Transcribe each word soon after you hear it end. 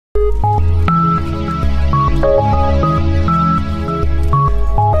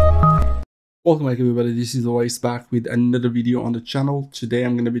Welcome back everybody, this is always back with another video on the channel. Today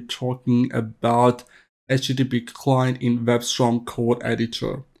I'm going to be talking about HTTP client in WebStorm code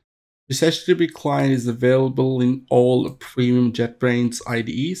editor. This HTTP client is available in all premium JetBrains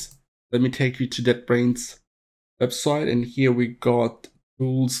IDEs. Let me take you to JetBrains website, and here we got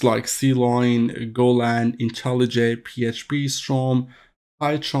tools like CLine, Golang, IntelliJ, PHP Storm,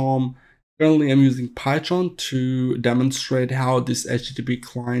 PyCharm. Currently I'm using Python to demonstrate how this HTTP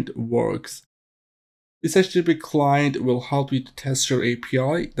client works. This HTTP client will help you to test your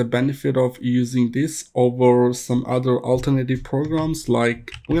API. The benefit of using this over some other alternative programs,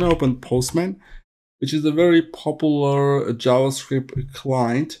 like I'm going to open Postman, which is a very popular JavaScript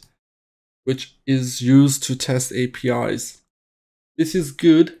client, which is used to test APIs. This is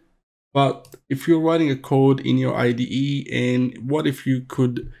good, but if you're writing a code in your IDE, and what if you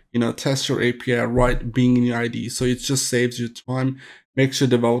could, test your API right being in your IDE? So it just saves you time, makes your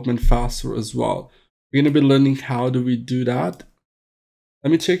development faster as well. We're going to be learning how do we do that.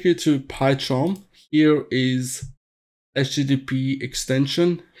 Let me take you to PyCharm. Here is HTTP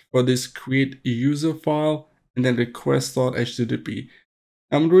extension for this create user file and then request.http.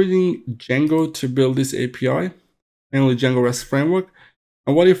 I'm using Django to build this API, mainly Django REST framework.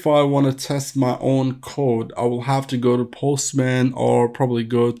 And what if I want to test my own code? I will have to go to Postman or probably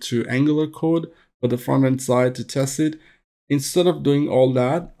go to Angular code for the front end side to test it. Instead of doing all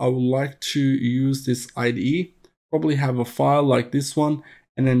that, I would like to use this IDE, probably have a file like this one,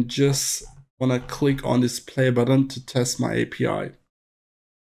 and then just want to click on this play button to test my API.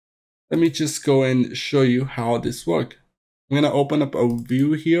 Let me just go and show you how this works. I'm going to open up a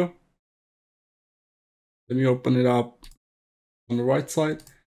view here. Let me open it up on the right side.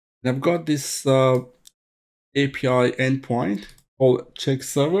 And I've got this API endpoint called check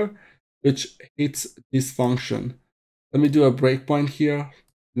server, which hits this function. Let me do a breakpoint here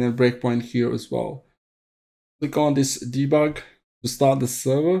and then breakpoint here as well. Click on this debug to start the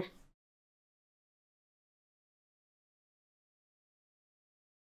server.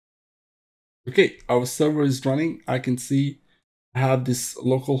 Okay, our server is running. I can see I have this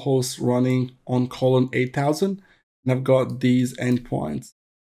localhost running on colon 8000, and I've got these endpoints.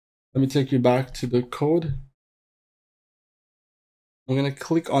 Let me take you back to the code. I'm going to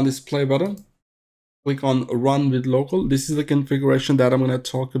click on this play button. Click on run with local. This is the configuration that I'm going to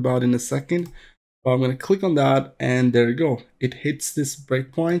talk about in a second. But I'm going to click on that, and there you go. It hits this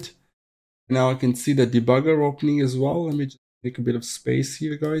breakpoint. Now I can see the debugger opening as well. Let me just make a bit of space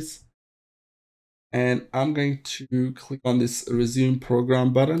here, guys. And I'm going to click on this resume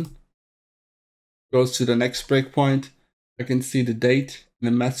program button. Goes to the next breakpoint. I can see the date and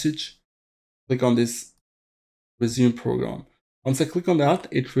the message. Click on this resume program. Once I click on that,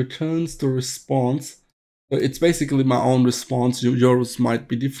 it returns the response. So it's basically my own response. Yours might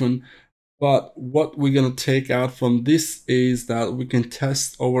be different. But what we're going to take out from this is that we can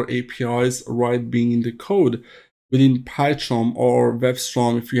test our APIs right being in the code within PyCharm or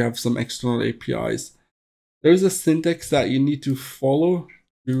WebStorm if you have some external APIs. There is a syntax that you need to follow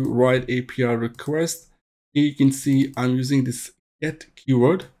to write API request. Here you can see I'm using this get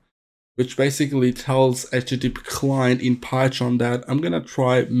keyword, which basically tells HTTP client in PyCharm that I'm going to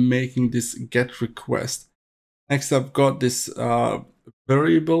try making this get request. Next, I've got this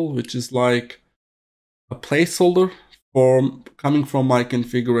variable, which is like a placeholder coming from my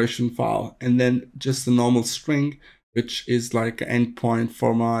configuration file, and then just a normal string, which is like an endpoint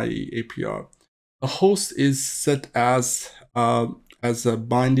for my API. The host is set as a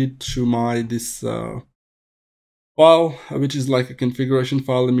binded to my this file, which is like a configuration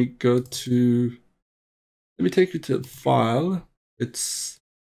file. Let me take you to the file. It's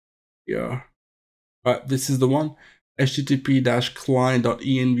here. This is the one,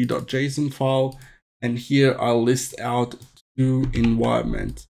 http-client.env.json file, and here I'll list out two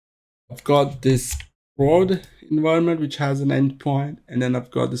environments. I've got this prod environment, which has an endpoint, and then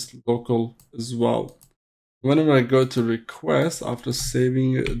I've got this local as well. Whenever I go to request after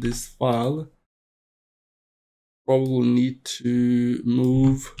saving this file, probably need to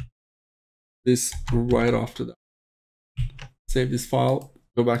move this right after that. Save this file,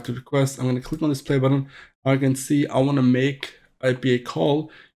 go back to request. I'm going to click on this play button. I can see I want to make API call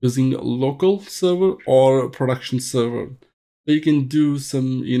using local server or production server. So you can do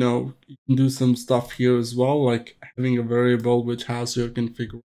some, some stuff here as well, like having a variable which has your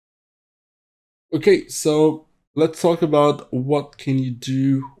configuration. Okay, so let's talk about what can you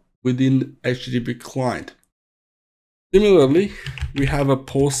do within HTTP client. Similarly, we have a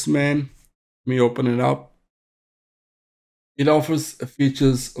Postman. Let me open it up. It offers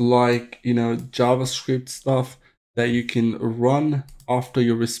features like, JavaScript stuff, that you can run after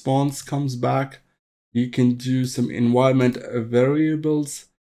your response comes back. You can do some environment variables.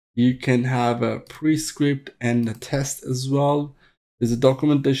 You can have a pre-script and a test as well. There's a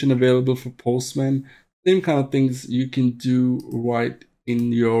documentation available for Postman. Same kind of things you can do right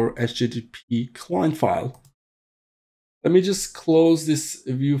in your HTTP client file. Let me just close this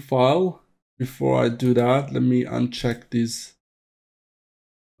view file. Before I do that, let me uncheck these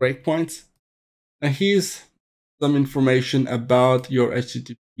breakpoints. Now here's some information about your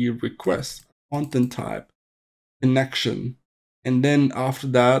HTTP request: content type, connection, and then after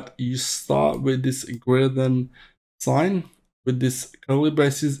that you start with this greater than sign with this curly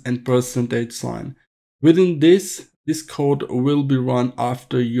braces and percentage sign. Within this code will be run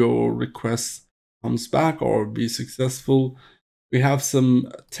after your request comes back or be successful. We have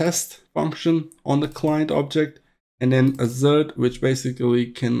some test function on the client object, and then assert, which basically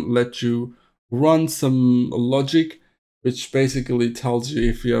can let you run some logic, which basically tells you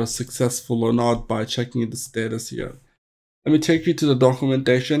if you're successful or not by checking the status here. Let me take you to the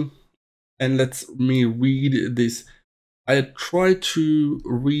documentation and let me read this. I try to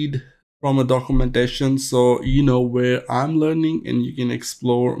read from a documentation so you know where I'm learning and you can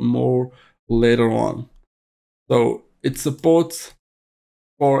explore more later on. So it supports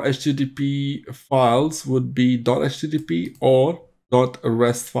for HTTP files would be .http or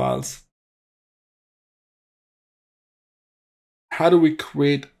 .rest files. How do we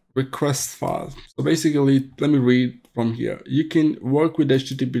create request files? So basically, let me read from here. You can work with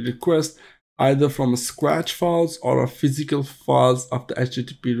HTTP request either from a scratch files or a physical files of the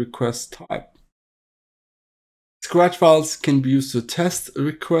HTTP request type. Scratch files can be used to test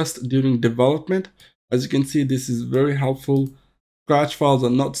requests during development. As you can see, this is very helpful. Scratch files are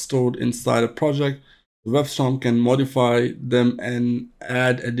not stored inside a project. The WebStorm can modify them and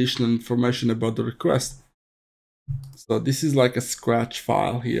add additional information about the request. So this is like a scratch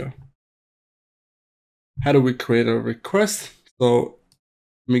file here. How do we create a request? So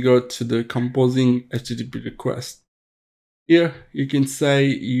let me go to the composing HTTP request. Here you can say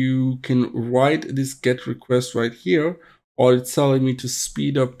you can write this GET request right here, or it's telling me to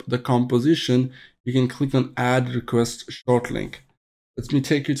speed up the composition. You can click on add request short link. Let me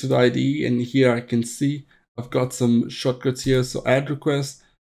take you to the IDE, and here I can see I've got some shortcuts here. So add request,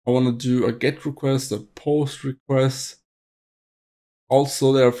 I want to do a GET request, a POST request.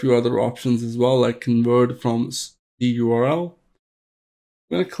 Also, there are a few other options as well, like convert from the URL.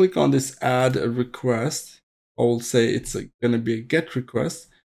 I'm going to click on this add a request. I will say it's going to be a GET request,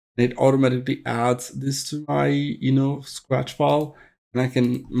 and it automatically adds this to my scratch file, and I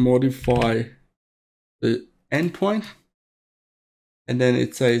can modify the endpoint. And then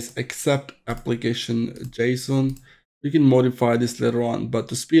it says accept application JSON. You can modify this later on, but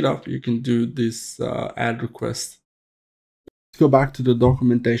to speed up, you can do this add request. Let's go back to the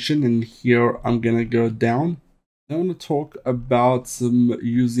documentation, and here I'm gonna go down. I want to talk about some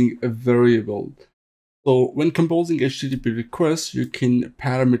using a variable. So when composing HTTP requests, you can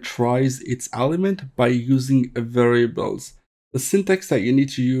parameterize its element by using variables. The syntax that you need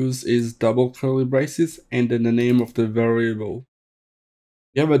to use is double curly braces and then the name of the variable.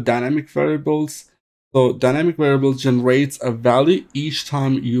 You have a dynamic variables. So dynamic variables generates a value each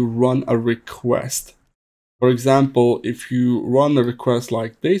time you run a request. For example, if you run a request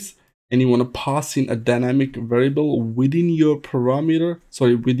like this and you want to pass in a dynamic variable within your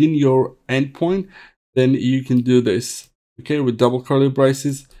within your endpoint, then you can do this, okay, with double curly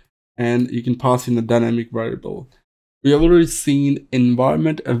braces, and you can pass in a dynamic variable. We have already seen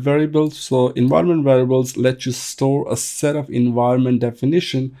environment variables. So environment variables let you store a set of environment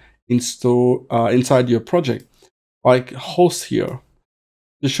definition inside your project, like host here.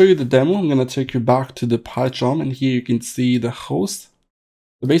 To show you the demo, I'm going to take you back to the PyCharm, and here you can see the host.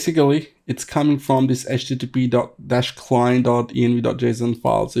 So basically, it's coming from this http:/client.env.json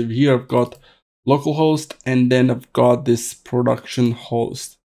file. So here I've got localhost, and then I've got this production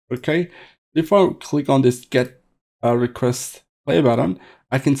host. Okay, if I click on this get request play button,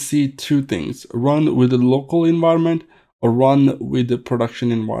 I can see two things: run with the local environment or run with the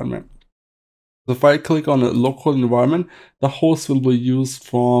production environment. So if I click on a local environment, the host will be used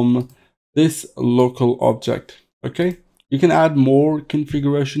from this local object. Okay, you can add more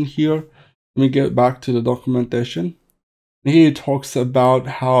configuration here. Let me get back to the documentation. Here it talks about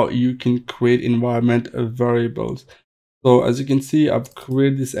how you can create environment variables. So as you can see, I've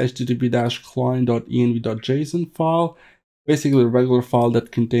created this http:/client.env.json file, basically a regular file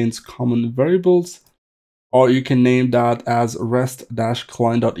that contains common variables, or you can name that as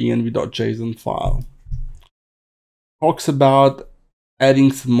rest-client.env.json file. Talks about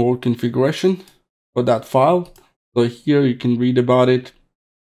adding some more configuration for that file. So here you can read about it.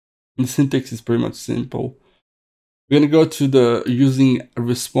 And the syntax is pretty much simple. We're going to go to the using a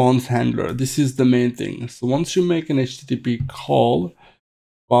response handler. This is the main thing. So once you make an HTTP call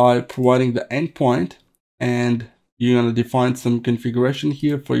by providing the endpoint, and you're going to define some configuration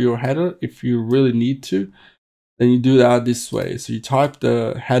here for your header if you really need to, then you do that this way. So you type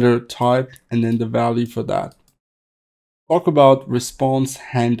the header type and then the value for that. Talk about response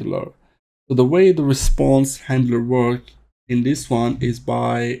handler. So the way the response handler works in this one is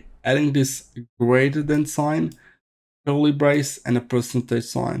by adding this greater than sign, curly brace, and a percentage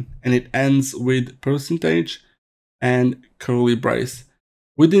sign, and it ends with percentage and curly brace.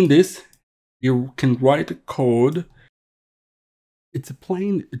 Within this, you can write a code. It's a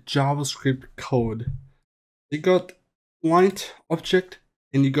plain JavaScript code. You got client object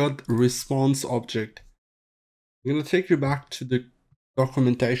and you got response object. I'm going to take you back to the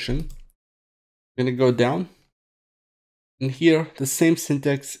documentation. I'm going to go down, and here the same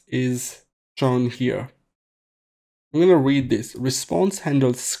syntax is shown here. I'm going to read this. Response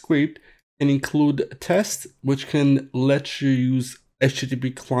handle script can include a test, which can let you use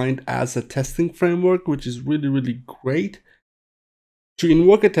HTTP client as a testing framework, which is really great. To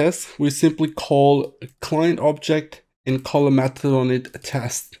invoke a test, we simply call a client object and call a method on it, a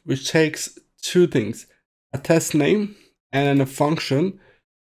test, which takes two things, a test name and a function.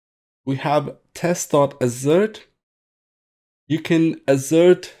 We have test.assert. You can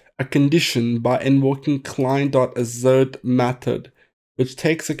assert a condition by invoking client.assert method, which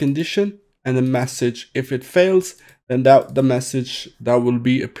takes a condition and a message. If it fails, then the message that will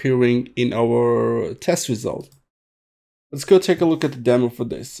be appearing in our test result. Let's go take a look at the demo for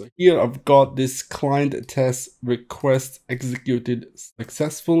this. So here I've got this client test request executed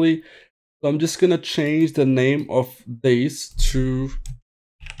successfully. So I'm just going to change the name of this to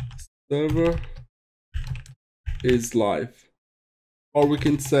server is live. Or we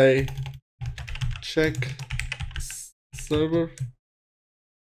can say check server,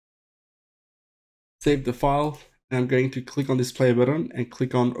 save the file, and I'm going to click on this play button and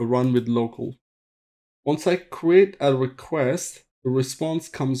click on run with local. Once I create a request, the response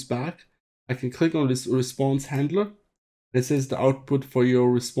comes back. I can click on this response handler. It says the output for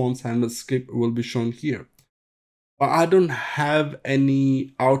your response handler script will be shown here. But I don't have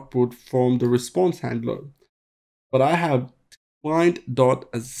any output from the response handler. But I have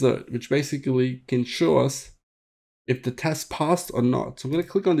client.assert, which basically can show us if the test passed or not. So I'm going to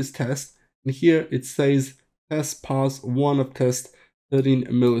click on this test, and here it says test pass 1 of test 13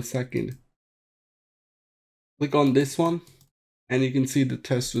 millisecond. Click on this one, and you can see the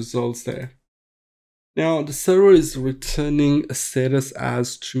test results there. Now the server is returning a status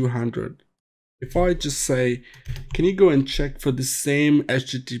as 200. If I just say, can you go and check for the same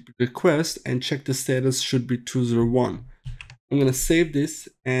HTTP request and check the status should be 201. I'm going to save this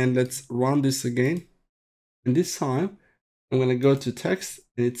and let's run this again. And this time I'm going to go to text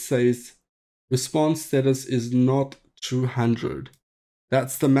and it says response status is not 200.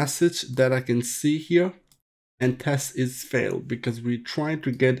 That's the message that I can see here. And test is failed because we tried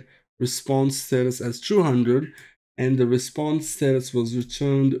to get response status as 200 and the response status was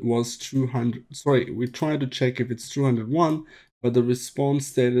returned was 200. Sorry, we tried to check if it's 201, but the response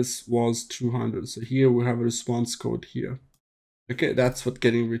status was 200. So here we have a response code here. Okay, that's what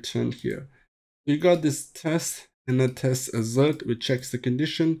getting returned here. We got this test and the test assert, which checks the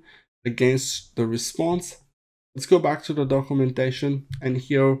condition against the response. Let's go back to the documentation, and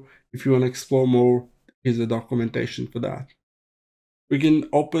here, if you want to explore more, is a documentation for that. We can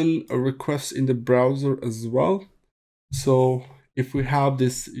open a request in the browser as well. So if we have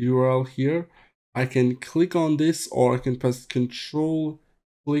this URL here, I can click on this, or I can press Control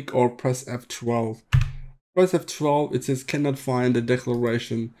click or press F12. Press F12, it says cannot find the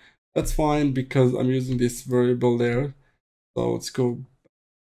declaration. That's fine because I'm using this variable there. So let's go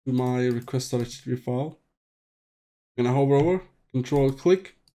to my request.html file. I'm gonna hover over, Control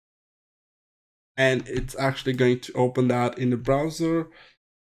click, and it's actually going to open that in the browser,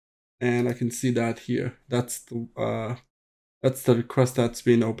 and I can see that here. That's the request that's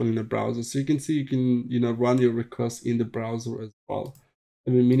been opened in the browser. So you can see you can run your request in the browser as well.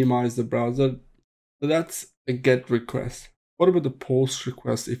 Let me minimize the browser. So that's a GET request. What about the POST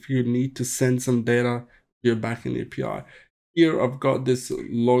request if you need to send some data to your backend API? Here I've got this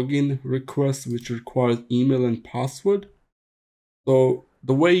login request which requires email and password. So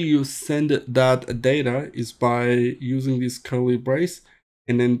the way you send that data is by using this curly brace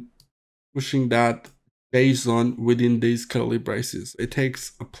and then pushing that JSON within these curly braces. It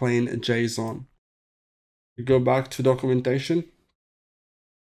takes a plain JSON. You go back to documentation.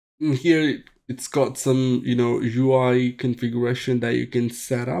 And here it's got some, UI configuration that you can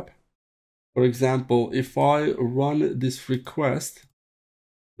set up. For example, if I run this request,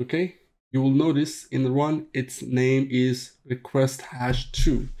 okay, you will notice in run, its name is request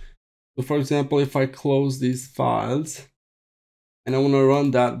 #2. So for example, if I close these files and I want to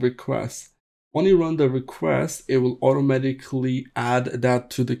run that request, when you run the request, it will automatically add that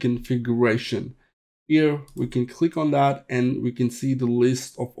to the configuration. Here we can click on that and we can see the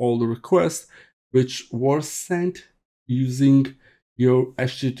list of all the requests which were sent using your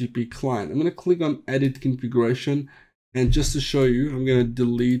HTTP client. I'm going to click on edit configuration, and just to show you, I'm going to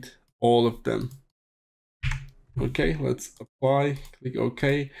delete all of them. Okay, let's apply, click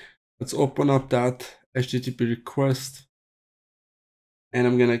OK. Let's open up that HTTP request, and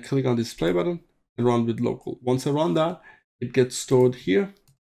I'm going to click on this play button and run with local. Once I run that, it gets stored here.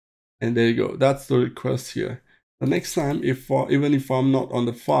 And there you go. That's the request here. The next time, even if I'm not on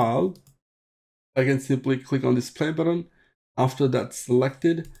the file, I can simply click on this play button. After that's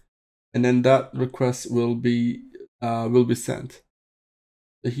selected, and then that request will be sent.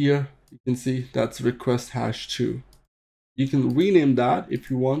 So here you can see that's request #2. You can rename that if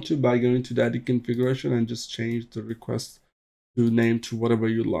you want to by going to the edit configuration and just change the request to name to whatever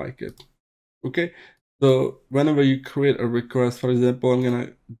you like it. Okay. So whenever you create a request, for example, I'm going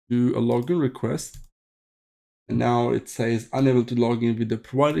to do a login request. And now it says unable to log in with the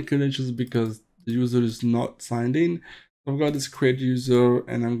provided credentials because the user is not signed in. So I've got this create user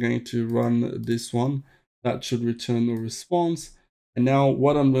and I'm going to run this one. That should return a response. And now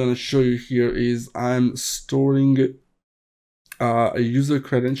what I'm going to show you here is I'm storing user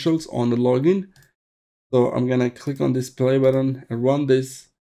credentials on the login. So I'm going to click on this play button and run this.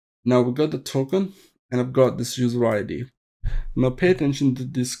 Now we've got the token and I've got this user ID. Now pay attention to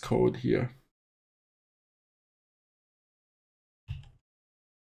this code here.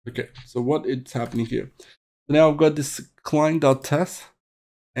 Okay, so what is happening here? So now I've got this client.test,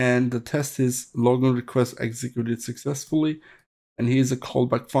 and the test is login request executed successfully, and here's a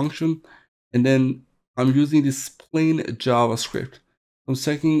callback function. And then I'm using this plain JavaScript. I'm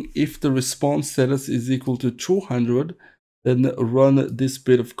checking if the response status is equal to 200, then run this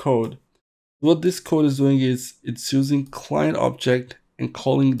bit of code. What this code is doing is it's using client object and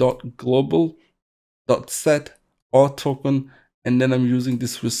calling .global.set auth token, and then I'm using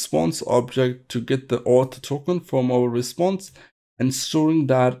this response object to get the auth token from our response and storing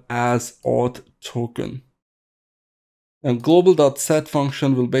that as auth token. And global.set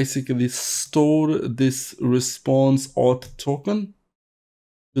function will basically store this response auth token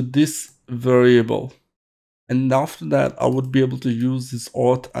to this variable. And after that, I would be able to use this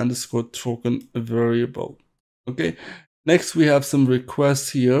auth_token variable. Okay. Next, we have some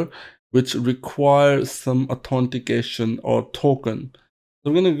requests here which require some authentication or token. So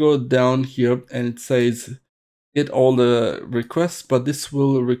I'm going to go down here and it says get all the requests, but this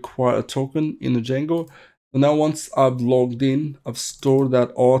will require a token in the Django. So now once I've logged in, I've stored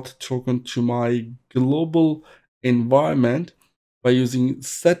that auth token to my global environment. By using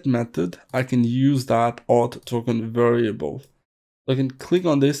set method, I can use that auth token variable. So I can click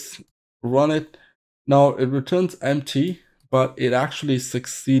on this, run it. Now it returns empty, but it actually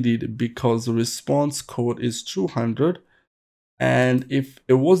succeeded because the response code is 200. And if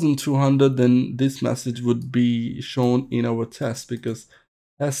it wasn't 200, then this message would be shown in our test because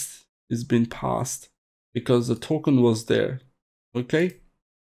test is being passed because the token was there. Okay.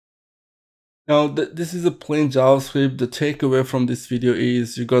 Now this is a plain JavaScript. The takeaway from this video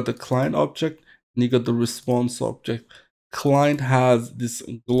is you got the client object and you got the response object. Client has this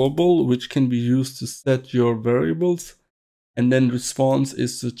global, which can be used to set your variables. And then response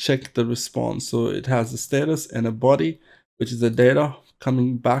is to check the response. So it has a status and a body, which is the data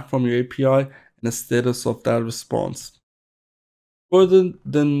coming back from your API and the status of that response. Further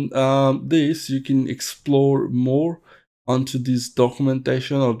than this, you can explore more onto this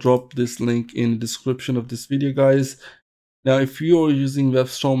documentation. I'll drop this link in the description of this video, guys. Now, if you are using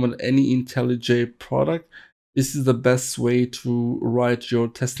WebStorm or any IntelliJ product, this is the best way to write your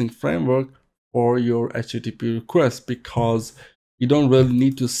testing framework for your HTTP request because you don't really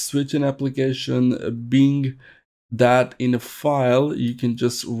need to switch an application. Being that in a file, you can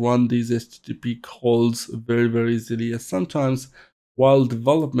just run these HTTP calls very, very easily. And sometimes while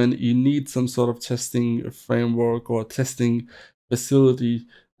development, you need some sort of testing framework or testing facility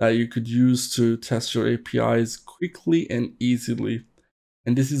that you could use to test your APIs quickly and easily.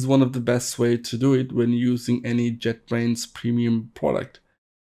 And this is one of the best way to do it when using any JetBrains premium product.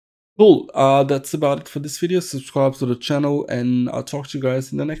 Cool. That's about it for this video. Subscribe to the channel and I'll talk to you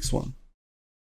guys in the next one.